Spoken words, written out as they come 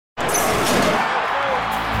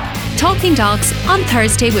Talking Dogs on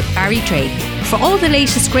Thursday with Barry Drake. For all the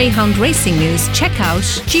latest greyhound racing news, check out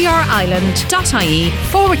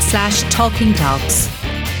grireland.ie/Talking Dogs.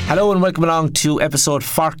 Hello and welcome along to episode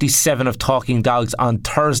 47 of Talking Dogs on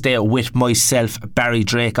Thursday with myself, Barry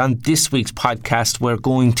Drake. On this week's podcast, we're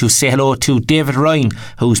going to say hello to David Ryan,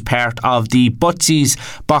 who's part of the Butzies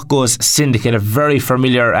Bockos Syndicate, a very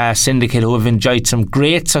familiar syndicate who have enjoyed some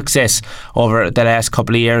great success over the last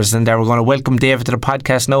couple of years. And we're going to welcome David to the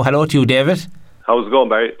podcast now. Hello to you, David. How's it going,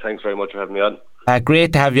 Barry? Thanks very much for having me on.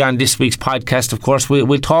 Great to have you on this week's podcast. Of course,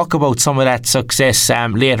 we'll talk about some of that success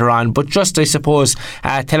later on, but just, I suppose,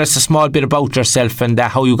 tell us a small bit about yourself and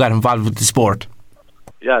how you got involved with the sport.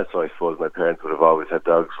 Yeah, so I suppose my parents would have always had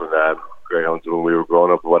dogs when greyhounds when we were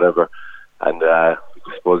growing up or whatever, and I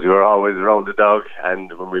suppose you were always around the dog.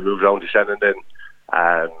 And when we moved around to Shannon then,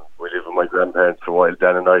 we lived with my grandparents for a while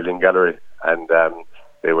down in Island Gallery, and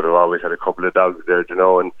they would have always had a couple of dogs there, you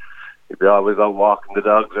know, and you'd be always out walking the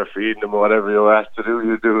dogs or feeding them or whatever you were asked to do,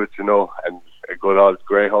 you do it, you know. And a good old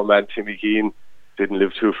greyhound man, Timmy Keane, didn't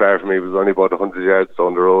live too far from me. He was only about 100 yards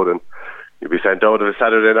down the road, and you'd be sent out on a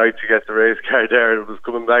Saturday night to get the race car there. It was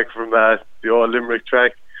coming back from the old Limerick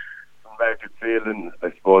track from Marketfield, and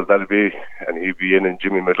I suppose that'd be, and he'd be in and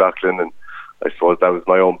Jimmy McLaughlin, and I suppose that was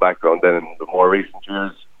my own background then. In the more recent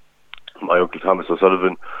years, my uncle Thomas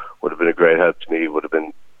O'Sullivan would have been a great help to me. Would have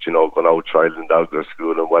been, you know, going out trialing dogs or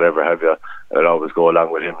school and whatever have you, and I'd always go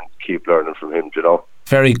along with him and keep learning from him, you know.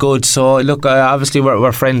 Very good. So look, obviously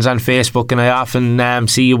we're friends on Facebook, and I often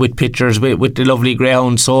see you with pictures with the lovely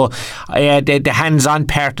greyhound. So the hands-on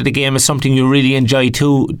part of the game is something you really enjoy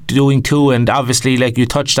doing too, and obviously, like you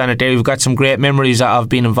touched on it there, you've got some great memories of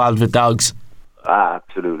being involved with dogs.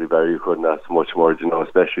 Absolutely, Barry. You couldn't ask much more, you know,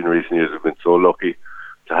 especially in recent years. We've been so lucky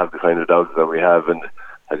to have the kind of dogs that we have, and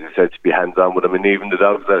as you said, to be hands-on with them, and even the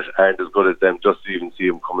dogs that aren't as good as them, just to even see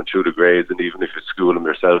them coming through the grades, and even if you school them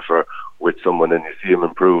yourself or with someone and you see them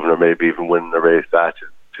improving or maybe even winning a race, that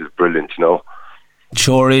is brilliant, you know.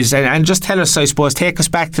 Sure is. And just tell us, I suppose, take us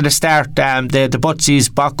back to the start, the Butzies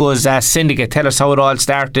Bockos Syndicate. Tell us how it all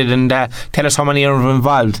started, and tell us how many are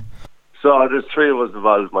involved. So there's three of us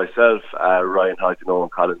involved, myself, Ryan Hodge and Owen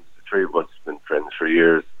Collins. The three of us have been friends for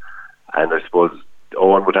years, and I suppose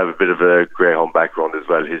Owen would have a bit of a greyhound background as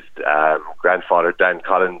well. His grandfather, Dan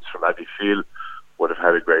Collins from Abbeyfield, would have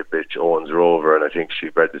had a great bitch, Owen's Rover, and I think she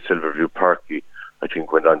bred the Silverview Perky. I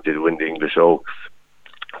think went on to win the English Oaks.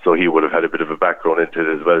 So he would have had a bit of a background into it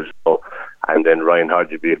as well. So, and then Ryan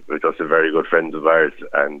Hodge would be just a very good friend of ours,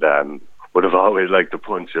 and would have always liked to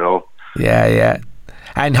punch, you know. Yeah.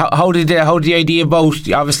 And how did the idea about,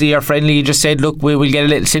 obviously you're friendly, you just said, look, we'll get a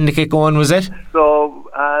little syndicate going, was it? So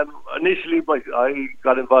initially I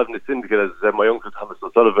got involved in the syndicate, as I said, my uncle Thomas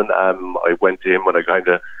O'Sullivan. I went to him when I kind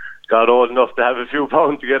of got old enough to have a few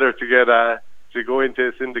pounds together to get to go into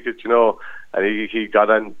a syndicate, you know. And he got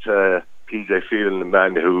on to PJ Phelan, the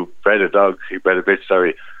man who bred a dog, he bred a bitch,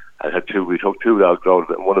 sorry, and we took two dogs out of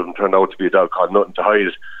it, and one of them turned out to be a dog called Nothing to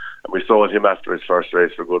Hide, and we sold him after his first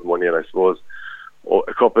race for good money. And I suppose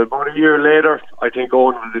about a year later, I think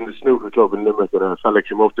Owen was in the snooker club in Limerick, and a fella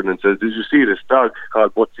came up to him and said, "Did you see this dog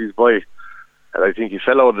called Butzies Boy?" And I think he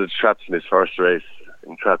fell out of the traps in his first race, I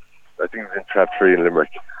think it was in trap 3 in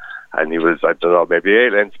Limerick, and he was, I don't know, maybe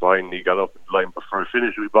 8 lengths behind, and he got up in the line before a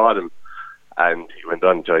finish. We bought him, and he went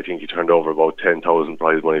on to, I think he turned over about 10,000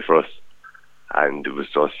 prize money for us, and it was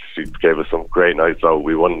just, he gave us some great nights out.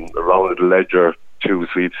 We won a round of the Ledger, 2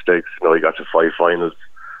 sweepstakes, you know, he got to 5 finals.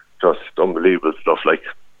 Just unbelievable stuff, like.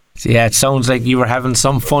 Yeah, it sounds like you were having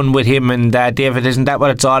some fun with him, and David, isn't that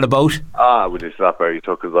what it's all about? With his slapper, he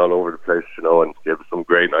took us all over the place, you know, and gave us some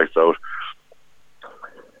great nights out.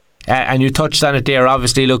 And you touched on it there,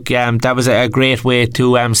 obviously. Look, that was a great way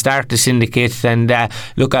to start the syndicate. And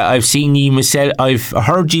look, I've seen you myself, I've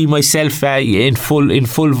heard you myself in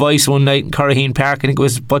full voice one night in Curraheen Park. I think it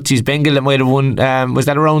was Butzies Bengal that might have won. Was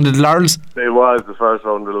that around the Laurels? It was the first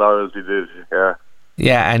round of the Laurels he did, yeah.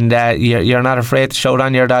 Yeah, and you're not afraid to show it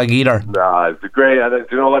on your dog either. Nah, it's great, and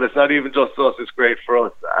you know what? It's not even just us; it's great for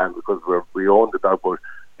us, because we own the dog. But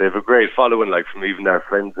they have a great following, like from even our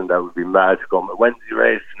friends, and that would be mad to come. When's he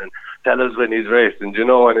racing? And tell us when he's racing, you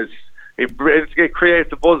know. And it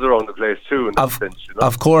creates a buzz around the place too. In that sense, you know?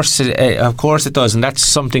 Of course it does, and that's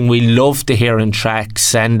something we love to hear in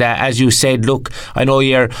tracks. And as you said, look, I know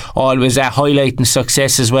you're always highlighting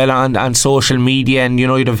success as well on social media, and you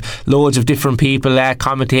know you'd have loads of different people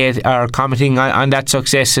commenting on that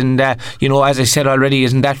success. And you know, as I said already,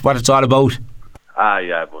 isn't that what it's all about?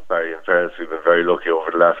 Yeah, but very in fairness, we've been very lucky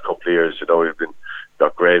over the last couple of years. You know, we've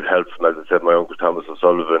got great help from, as I said, my uncle Thomas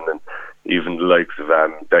O'Sullivan, and even the likes of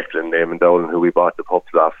Declan Naaman Dolan, who we bought the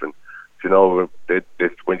pups off, and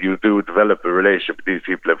when you do develop a relationship with these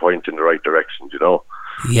people, they point in the right direction,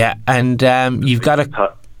 Yeah, and you've got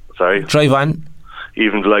to drive on.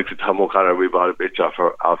 Even the likes of Tom O'Connor, we bought a bitch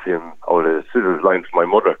off him out of the scissors line for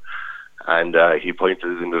my mother, and he pointed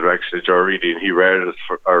us in the direction of Joe Reedy, and he read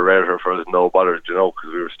her for us no bother, because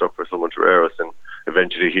we were stuck for someone to rear us, and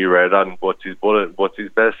eventually he read on what's his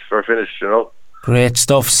best for a finish, Great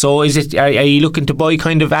stuff. So is it? Are you looking to buy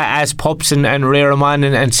kind of as pups and rear them on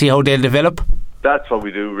and see how they'll develop? That's what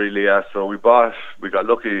we do, really. Yeah. So we got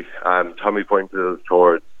lucky. Tommy pointed us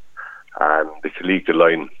towards the Kalika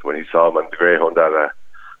line when he saw him on the Greyhound.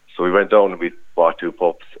 So we went down and we bought 2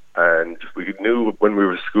 pups, and we knew when we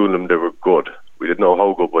were schooling them they were good. We didn't know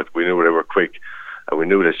how good, but we knew they were quick, and we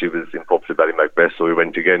knew that she was in pups at Ballymacbeth. So we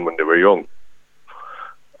went again when they were young,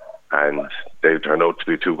 and they turned out to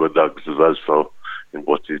be 2 good dogs as well. So in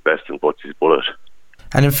Butsy's Best and Butsy's Bullet.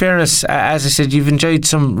 And in fairness, as I said, you've enjoyed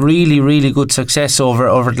some really, really good success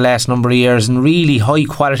over the last number of years, and really high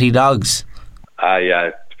quality dogs.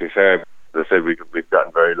 Yeah, to be fair, as I said, we've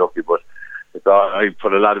gotten very lucky, but I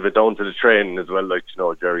put a lot of it down to the training as well.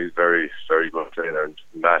 Jerry's very, very good trainer, and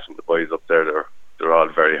Matt and the boys up there, they're all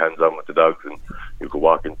very hands-on with the dogs, and you could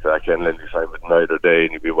walk into that kennel any time of night or day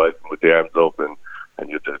and you'd be welcome with the arms open, and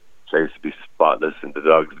you'd the place to be spotless, and the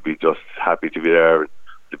dogs would be just happy to be there, and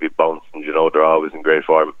to be bouncing, they're always in great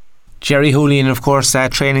form. Jerry Hoolihan, of course,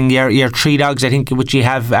 training your 3 dogs, I think, which you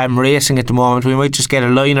have racing at the moment. We might just get a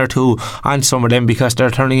line or 2 on some of them because they're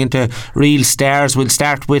turning into real stars. We'll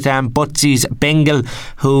start with Butsy's Bengal,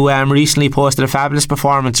 who recently posted a fabulous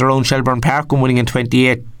performance around Shelbourne Park and winning in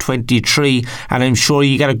 28-23, and I'm sure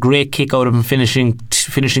you got a great kick out of him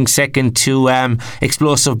finishing second to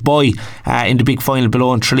Explosive Boy in the big final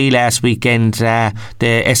below in Tralee last weekend,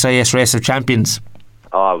 the SIS Race of Champions.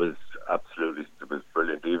 Oh, it was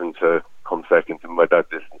brilliant. Even to come second to him by that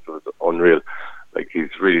distance was unreal. Like, he's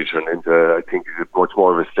really turned into, I think he's much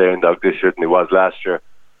more of a staying dog this year than he was last year.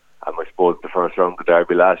 I suppose the first round of the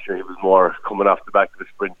Derby last year, he was more coming off the back of the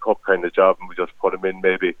Sprint Cup kind of job, and we just put him in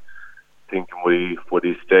maybe thinking would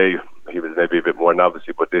he stay. He was maybe a bit more novice,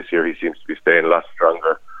 but this year he seems to be staying a lot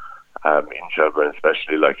stronger in Shelbourne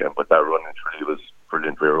especially. But that run in Tralee was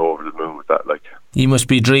brilliant. We were over the moon with that. You must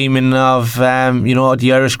be dreaming of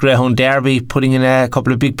the Irish Greyhound Derby, putting in a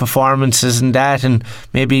couple of big performances and that, and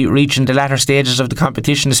maybe reaching the latter stages of the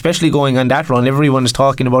competition, especially going on that run. Everyone is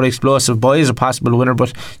talking about Explosive Boy as a possible winner,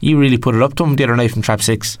 but you really put it up to him the other night from Trap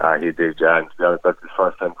 6. He did, yeah, and to be honest, that's his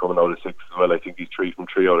first time coming out of 6 as well. I think he's 3 from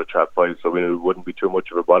 3 out of Trap 5, so we knew it wouldn't be too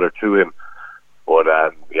much of a bother to him. But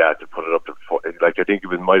to put it up to 4, I think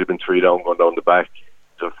it might have been 3 down going down the back.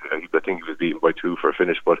 I think he was beaten by 2 for a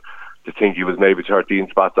finish, but to think he was maybe 13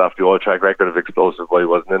 spots off the all-track record of Explosive Boy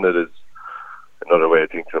wasn't in it is another way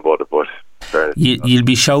of thinking about it. But you'll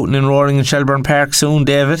be shouting and roaring in Shelbourne Park soon,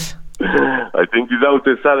 David. I think he's out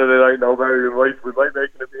this Saturday night now, Barry. We might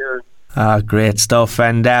make an appearance. Great stuff.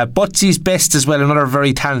 And Butsy's Best as well, another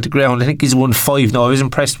very talented greyhound. I think he's won 5 now. I was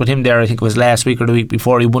impressed with him there. I think it was last week or the week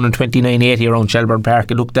before. He won in 29.80 around Shelbourne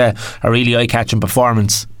Park. It looked a really eye-catching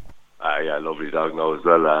performance. Yeah, lovely dog now as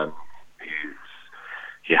well.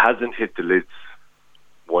 He hasn't hit the lids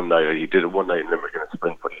one night. He did it one night in Limerick in a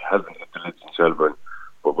sprint, but he hasn't hit the lids in Shelbourne.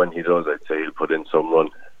 But when he does, I'd say he'll put in some run.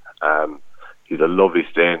 He's a lovely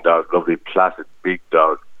staying dog, lovely placid big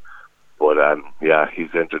dog. But he's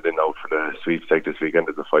entered in out for the sweepstake this weekend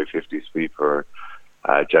at the 550 sweep for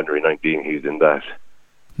January 19. He's in that.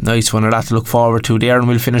 Nice one, a lot to look forward to there. And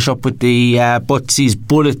we'll finish up with the Butsy's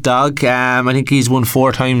Bullet dog. I think he's won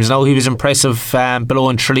 4 times now. He was impressive below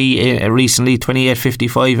in Tralee recently,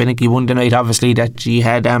 28.55. I think he won the night, obviously, that he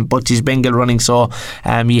had Butsy's Bengal running, so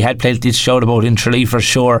he had plenty to shout about in Tralee for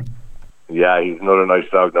sure. Yeah, he's another nice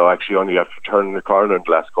dog now. Actually, only after turning the corner in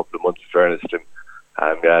the last couple of months, in fairness to him.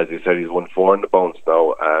 As you said, he's won 4 in the bounce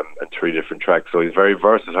now, and 3 different tracks, so he's very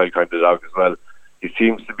versatile kind of dog as well. He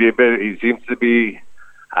seems to be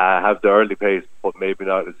have the early pace, but maybe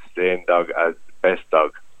not as staying dog as the best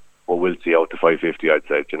dog. But we'll see out to 550, I'd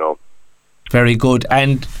say, Very good.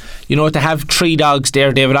 And to have 3 dogs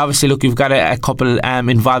there, David, obviously look, you've got a couple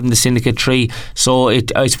involved in the Syndicate 3, so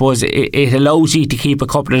I suppose it allows you to keep a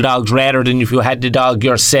couple of dogs rather than if you had the dog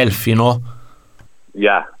yourself,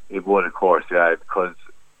 Yeah, it would, of course, yeah, because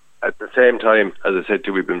at the same time, as I said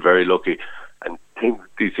to you, we've been very lucky, and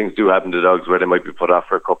these things do happen to dogs where they might be put off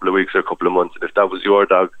for a couple of weeks or a couple of months, and if that was your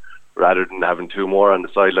dog, rather than having 2 more on the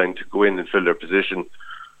sideline to go in and fill their position,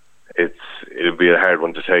 it'll be a hard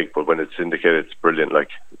one to take. But when it's syndicated, it's brilliant.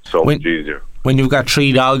 It's so much easier. When you've got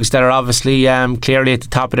 3 dogs that are obviously clearly at the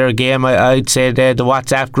top of their game, I'd say the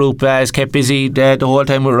WhatsApp group is kept busy the whole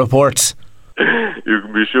time with reports. You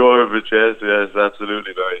can be sure of it. Yes,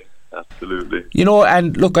 absolutely, Barry. Absolutely. You know,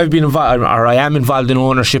 and look, I've been involved, or I am involved in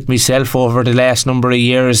ownership myself over the last number of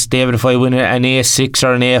years. David, if I win an A6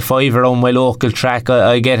 or an A5 around my local track,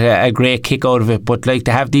 I get a great kick out of it. But like,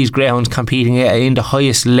 to have these greyhounds competing in the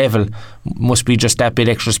highest level must be just that bit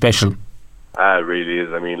extra special. It really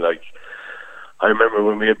is. I mean, like, I remember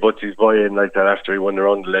when we had Butsy's boy in like that after he won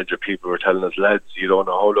around the Ledger, people were telling us, lads, you don't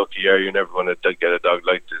know how lucky you are, you're never going to get a dog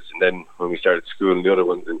like this. And then when we started schooling the other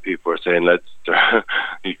ones, and people were saying, lads,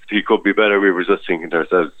 he could be better, we were just thinking to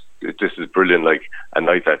ourselves, this is brilliant. Like, and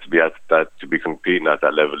like that, to be competing at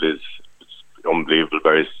that level is unbelievable.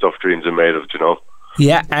 Very tough dreams are made of, you know.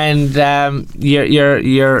 Yeah, and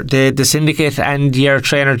you're the syndicate and your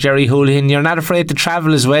trainer Jerry Houlihan, you're not afraid to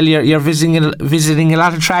travel as well. You're visiting a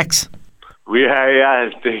lot of tracks. We are, yeah.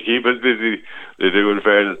 They keep us busy. They do, in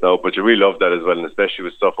fairness now, but you really love that as well, and especially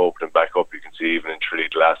with stuff opening back up. You can see even in Tralee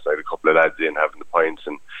last night, a couple of lads in having the pints,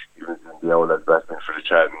 and even the old lads back in for the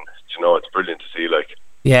chat. And you know, it's brilliant to see. Like,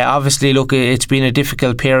 yeah, obviously, look, it's been a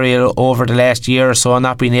difficult period over the last year or so,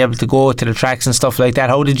 not being able to go to the tracks and stuff like that.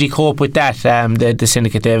 How did you cope with that, the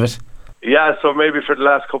syndicate, David? Yeah, so maybe for the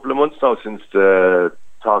last couple of months now, since the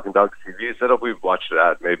Talking Dogs TV set up, we've watched it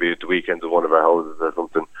at maybe at the weekends of one of our houses or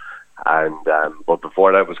something. And but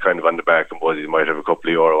before that was kind of on the back, and Buzzy might have a couple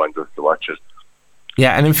of euro on just to watch it.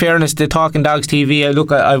 Yeah, and in fairness, the Talking Dogs TV,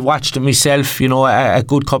 I've watched it myself, you know, a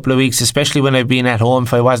good couple of weeks, especially when I've been at home.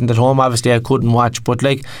 If I wasn't at home, obviously I couldn't watch, but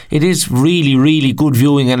like, it is really, really good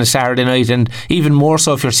viewing on a Saturday night, and even more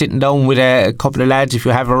so if you're sitting down with a couple of lads, if you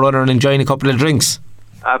have a runner and enjoying a couple of drinks.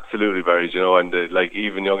 Absolutely, Barry, you know, and like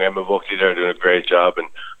even young Emma Buckley, they're doing a great job, and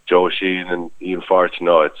Joe Sheen and Ian Forte, you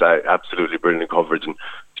know, it's absolutely brilliant coverage, and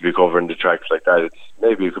to be covering the tracks like that,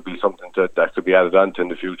 maybe it could be something that could be added on to in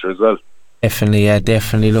the future as well.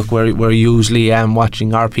 Definitely. Look, we're usually watching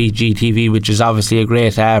RPG TV, which is obviously a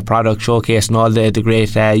great product showcasing all the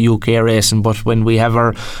great UK racing. But when we have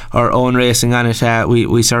our own racing on it,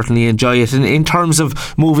 we certainly enjoy it. And in terms of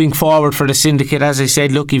moving forward for the syndicate, as I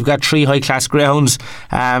said, look, you've got 3 high class greyhounds.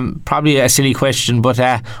 Probably a silly question, but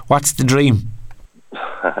what's the dream?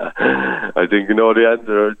 I think you know the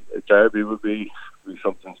answer. Derby would be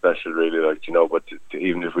something special, really, like, you know. But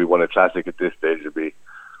even if we won a classic at this stage,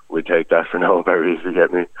 we'd take that for now, Barry, if you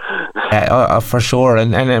get me. For sure,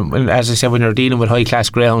 and as I said, when you're dealing with high class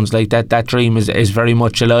greyhounds like that dream is very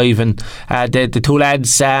much alive. And the 2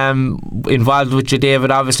 lads involved with you,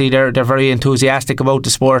 David, obviously they're very enthusiastic about the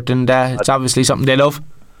sport, and it's obviously something they love.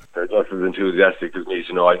 They're just as enthusiastic as me,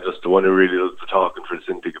 you know. I'm just the one who really does the talking for the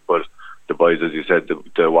syndicate, but the boys, as you said,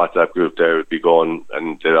 the WhatsApp group there would be going,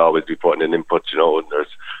 and they'd always be putting in input, you know, and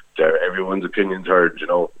everyone's opinions heard, you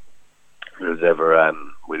know. If there's ever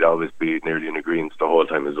we'd always be nearly in agreement the whole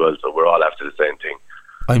time as well, so we're all after the same thing.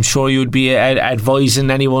 I'm sure you'd be advising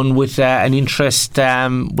anyone with an interest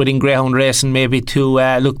within greyhound racing maybe to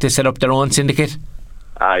look to set up their own syndicate.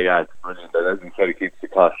 Yeah, it's brilliant, and as you said, it keeps the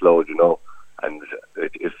cost low, you know. And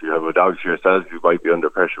if you have a dog for yourself, you might be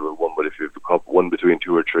under pressure with one, but if you have a couple, one between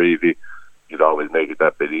 2 or 3, you'd always make it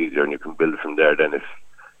that bit easier, and you can build from there then if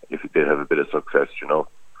you did have a bit of success, you know.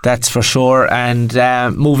 That's for sure. And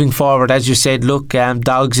moving forward, as you said, look,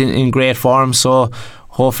 dogs in great form, so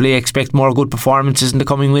hopefully expect more good performances in the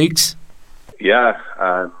coming weeks. Yeah,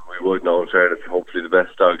 we would know, in fairness. Hopefully the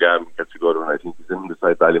best dog gets a good one. I think he's in the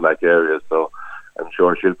side Ballymac area, so I'm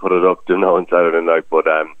sure she'll put it up to now on Saturday night. But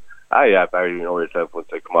yeah, Barry, you know yourself, once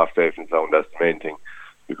they come off safe and sound, that's the main thing.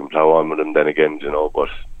 You can plough on with them then again, you know, but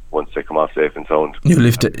once they come off safe and sound, you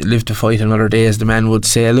live to fight another day, as the man would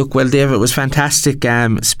say. Look, well, David, it was fantastic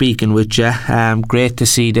speaking with you. Great to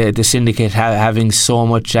see the syndicate having so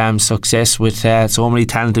much success with so many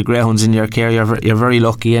talented greyhounds in your care. You're very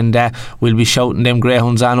lucky, and we'll be shouting them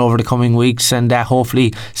greyhounds on over the coming weeks, and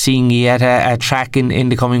hopefully seeing you at a track in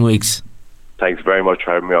the coming weeks. Thanks very much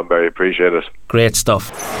for having me on, Barry. Appreciate it. Great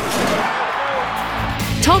stuff.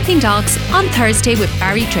 Talking Dogs on Thursday with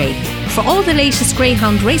Barry Drake. For all the latest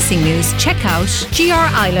greyhound racing news, check out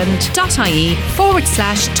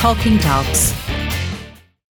grireland.ie/talking dogs.